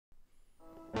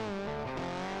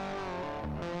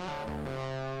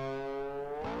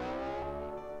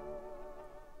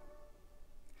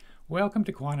Welcome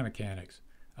to quantum mechanics,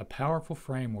 a powerful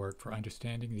framework for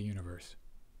understanding the universe.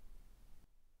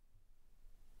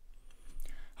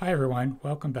 Hi everyone,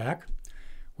 welcome back.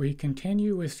 We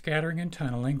continue with scattering and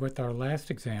tunneling with our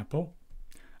last example,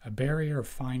 a barrier of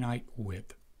finite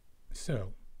width.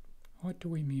 So, what do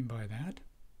we mean by that?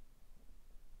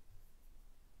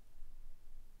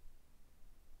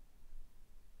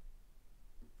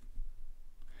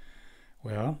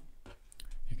 Well,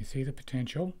 you can see the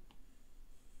potential.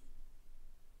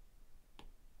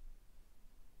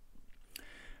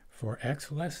 For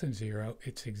x less than 0,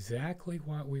 it's exactly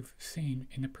what we've seen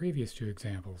in the previous two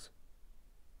examples.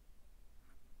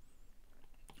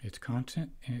 It's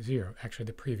constant and it's 0. Actually,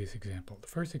 the previous example. The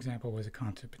first example was a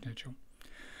constant potential.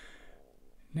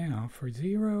 Now, for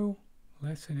 0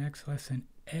 less than x less than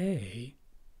a,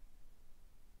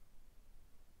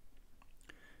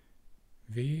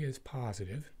 v is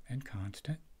positive and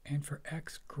constant. And for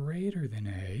x greater than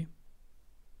a,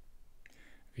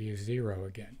 v is 0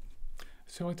 again.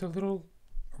 So it's a little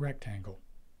rectangle.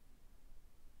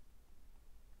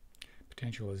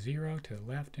 Potential is 0 to the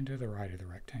left and to the right of the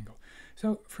rectangle.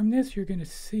 So from this you're going to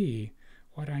see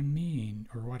what I mean,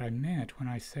 or what I meant when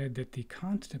I said that the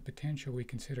constant potential we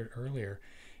considered earlier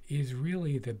is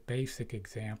really the basic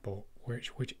example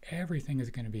which everything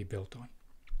is going to be built on.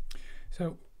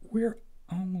 So we're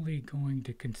only going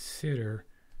to consider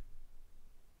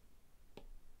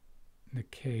the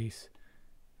case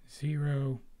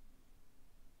 0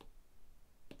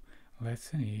 less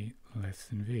than e less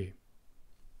than v.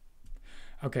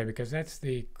 Okay, because that's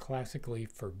the classically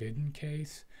forbidden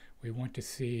case. We want to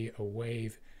see a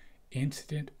wave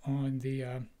incident on the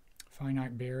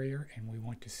finite barrier, and we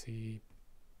want to see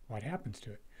what happens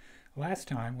to it. Last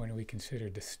time, when we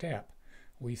considered the step,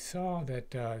 we saw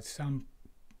that some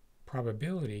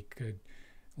probability could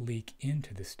leak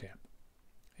into the step.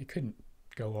 It couldn't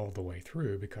go all the way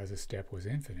through because the step was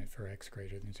infinite for x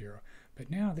greater than 0.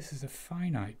 But now this is a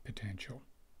finite potential,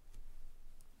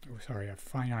 a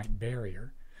finite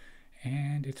barrier,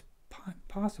 and it's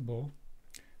possible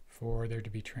for there to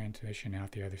be transmission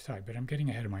out the other side. But I'm getting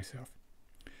ahead of myself.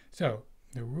 So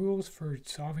the rules for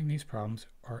solving these problems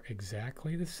are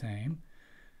exactly the same.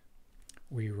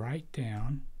 We write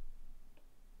down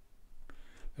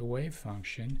the wave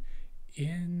function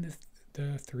in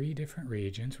the three different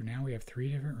regions. Now we have three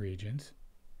different regions,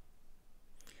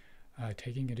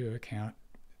 taking into account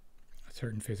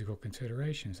certain physical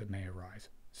considerations that may arise.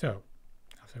 So,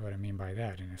 I'll say what I mean by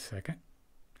that in a second.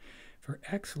 For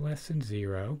x less than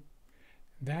 0,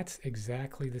 that's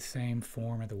exactly the same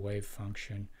form of the wave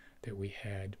function that we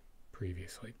had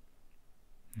previously.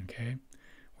 Okay?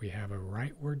 We have a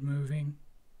rightward moving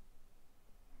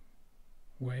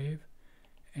wave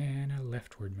and a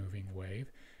leftward moving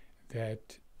wave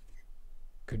that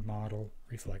could model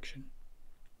reflection.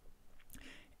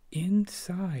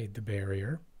 Inside the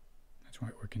barrier, that's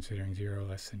what we're considering 0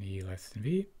 less than e less than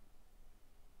v,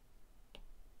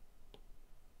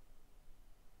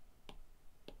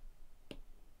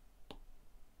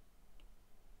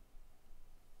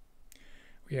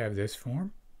 we have this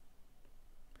form,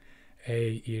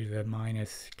 a e to the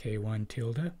minus k1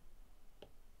 tilde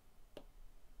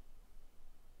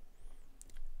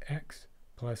x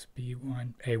plus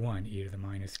b1, a1 e to the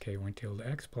minus k1 tilde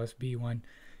x plus b1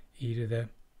 e to the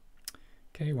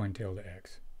k1 tilde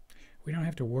x. We don't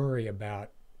have to worry about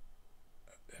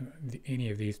any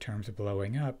of these terms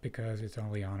blowing up because it's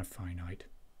only on a finite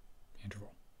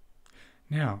interval.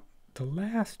 Now, the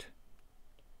last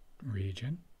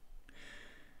region,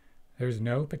 there's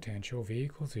no potential, v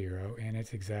equals 0, and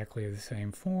it's exactly the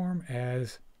same form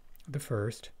as the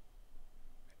first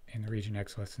in the region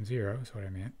x less than 0, is what I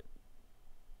meant.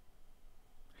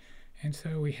 And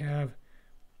so we have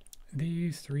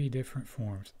these three different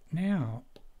forms. Now,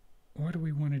 what do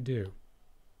we want to do?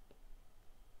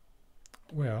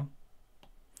 Well,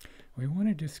 we want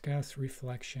to discuss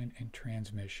reflection and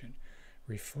transmission.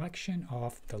 Reflection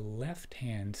off the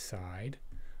left-hand side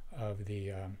of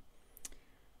the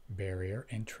barrier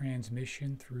and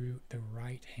transmission through the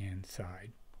right-hand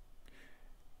side.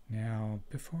 Now,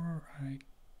 before I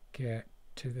get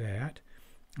to that,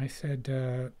 I said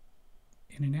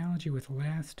in analogy with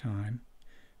last time,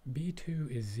 B2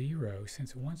 is 0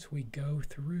 since once we go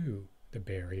through the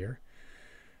barrier,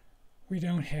 we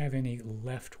don't have any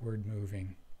leftward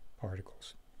moving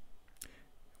particles.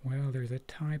 Well, there's a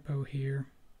typo here.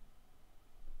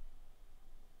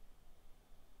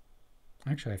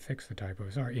 Actually, I fixed the typo.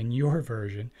 Sorry, in your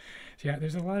version. So yeah,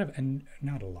 there's a lot of, and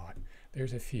not a lot,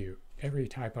 there's a few. Every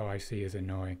typo I see is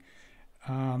annoying.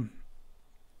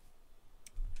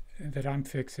 that I'm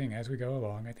fixing as we go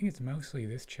along. I think it's mostly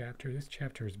this chapter. This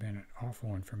chapter has been an awful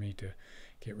one for me to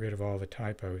get rid of all the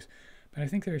typos, but I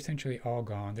think they're essentially all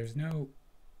gone. There's no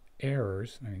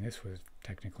errors. I mean, this was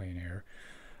technically an error,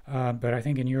 but I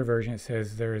think in your version it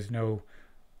says there is no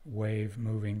wave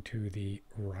moving to the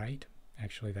right.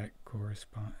 Actually, that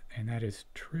corresponds, and that is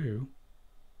true.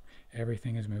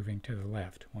 Everything is moving to the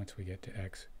left once we get to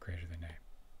x greater than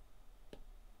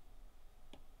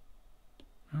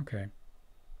a. Okay.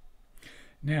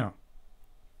 Now,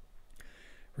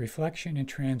 reflection and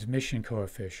transmission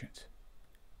coefficients.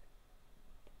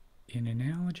 In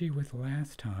analogy with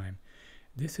last time,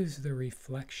 this is the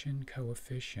reflection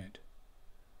coefficient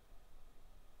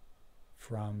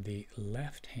from the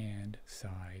left-hand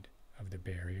side of the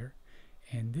barrier,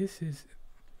 and this is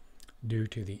due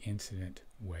to the incident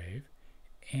wave,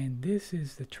 and this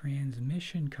is the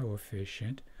transmission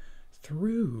coefficient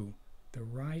through the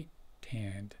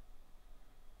right-hand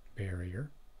barrier,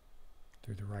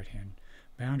 through the right-hand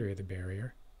boundary of the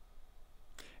barrier.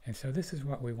 And so this is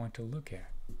what we want to look at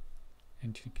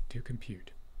and to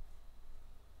compute.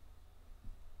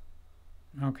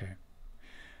 Okay,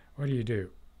 what do?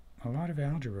 A lot of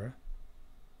algebra.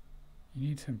 You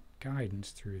need some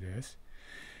guidance through this.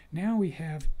 Now we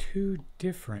have two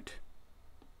different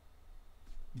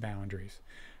boundaries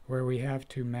where we have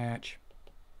to match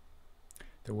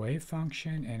the wave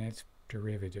function and its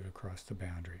derivative across the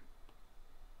boundary.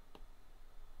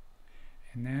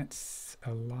 And that's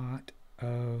a lot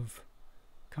of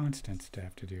constants to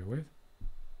have to deal with.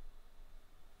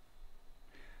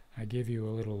 I give you a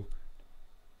little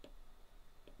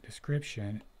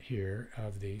description here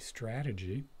of the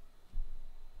strategy.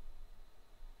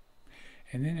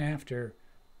 And then after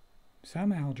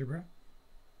some algebra,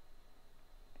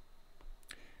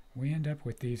 we end up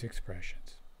with these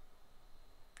expressions.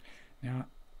 Now,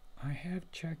 I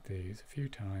have checked these a few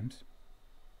times,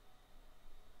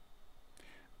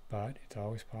 but it's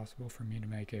always possible for me to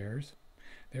make errors.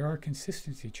 There are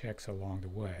consistency checks along the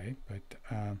way, but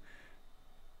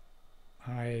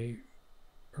I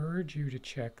urge you to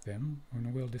check them,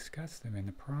 and we'll discuss them in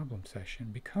the problem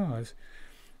session, because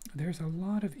there's a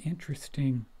lot of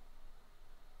interesting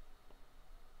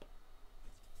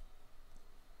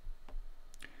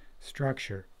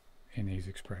structure in these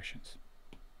expressions.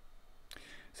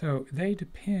 So they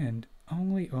depend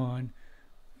only on,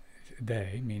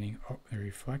 meaning the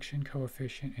reflection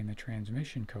coefficient and the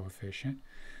transmission coefficient,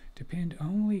 depend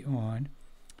only on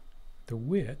the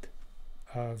width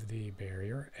of the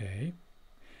barrier A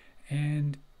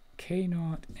and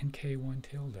K0 and K1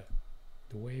 tilde,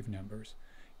 the wave numbers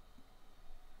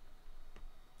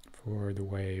for the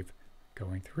wave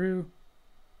going through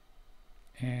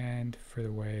and for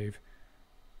the wave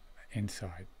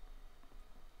inside.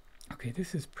 Okay,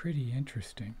 this is pretty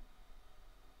interesting.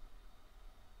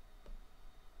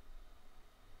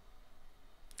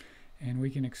 And we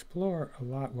can explore a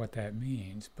lot what that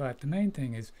means, but the main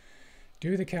thing is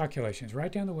do the calculations,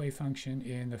 write down the wave function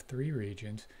in the three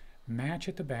regions, match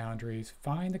at the boundaries,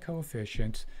 find the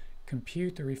coefficients,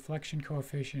 compute the reflection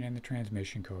coefficient and the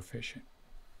transmission coefficient.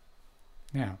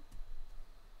 Now,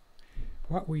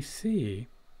 what we see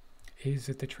is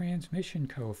that the transmission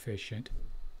coefficient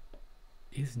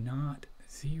is not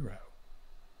 0.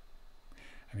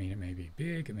 I mean, it may be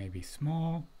big, it may be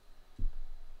small.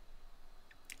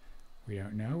 We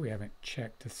don't know. We haven't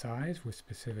checked the size with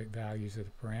specific values of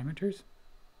the parameters.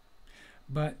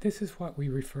 But this is what we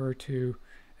refer to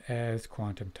as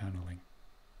quantum tunneling.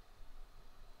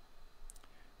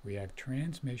 We have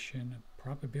transmission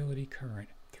probability current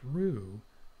through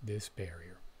this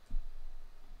barrier.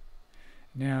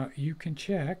 Now you can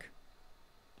check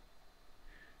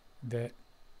that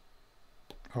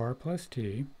R plus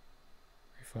T,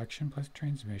 reflection plus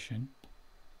transmission,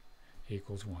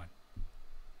 equals 1.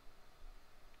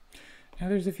 Now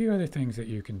there's a few other things that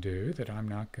you can do that I'm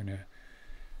not going to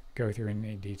go through in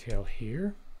any detail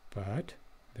here, but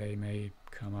they may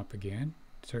come up again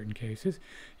in certain cases.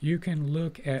 You can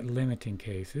look at limiting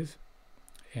cases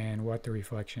and what the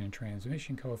reflection and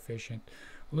transmission coefficient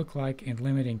look like in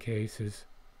limiting cases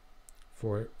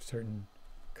for certain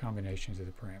combinations of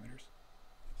the parameters.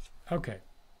 Okay,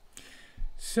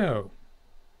 so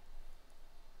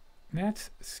that's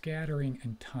scattering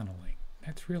and tunneling.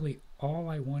 That's really all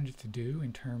I wanted to do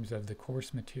in terms of the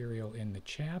course material in the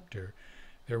chapter.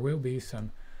 There will be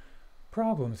some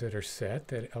problems that are set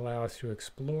that allow us to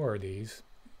explore these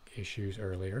issues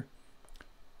earlier.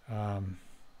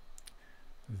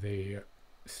 The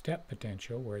step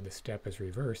potential, where the step is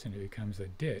reversed and it becomes a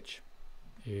ditch,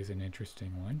 is an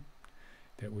interesting one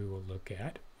that we will look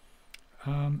at.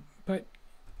 But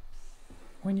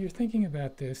when you're thinking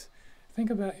about this,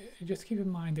 just keep in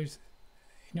mind there's,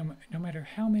 no matter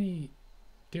how many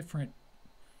different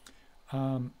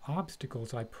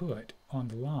obstacles I put on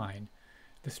the line,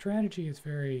 the strategy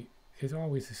is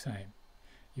always the same.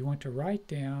 You want to write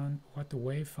down what the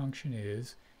wave function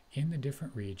is in the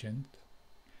different regions,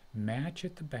 match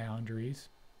at the boundaries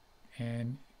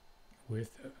and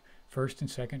with first and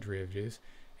second derivatives,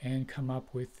 and come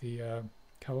up with the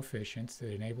coefficients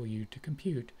that enable you to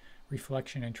compute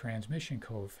reflection and transmission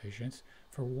coefficients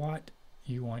for what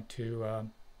you want to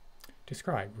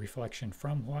describe. Reflection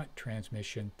from what,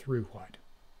 transmission through what.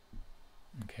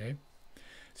 Okay,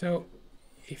 so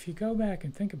if you go back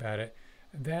and think about it,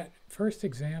 that first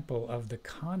example of the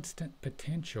constant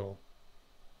potential,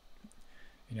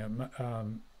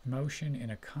 motion in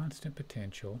a constant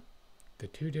potential, the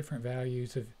two different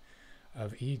values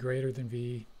of E greater than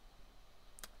V,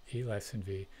 E less than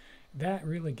V, that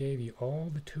really gave you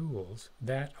all the tools,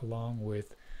 that along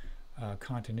with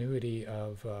continuity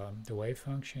of the wave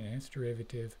function and its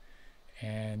derivative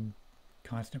and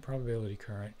constant probability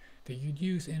current, that you'd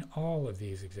use in all of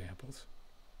these examples.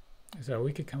 So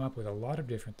we could come up with a lot of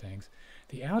different things.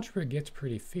 The algebra gets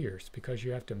pretty fierce because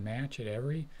you have to match at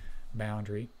every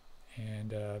boundary,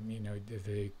 and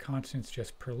the constants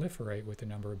just proliferate with the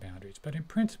number of boundaries. But in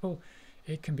principle,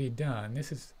 it can be done.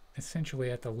 This is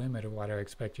essentially at the limit of what I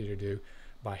expect you to do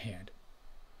by hand.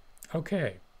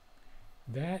 Okay,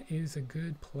 that is a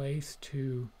good place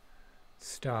to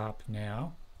stop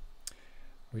now.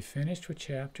 We finished with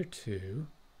chapter 2.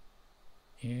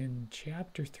 In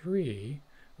chapter 3,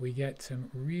 we get some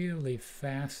really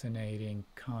fascinating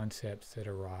concepts that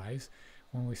arise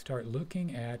when we start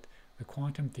looking at the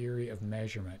quantum theory of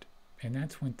measurement. And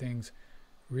that's when things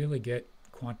really get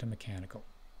quantum mechanical.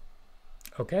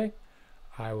 Okay,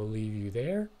 I will leave you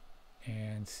there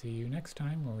and see you next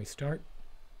time when we start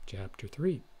chapter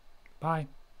 3. Bye.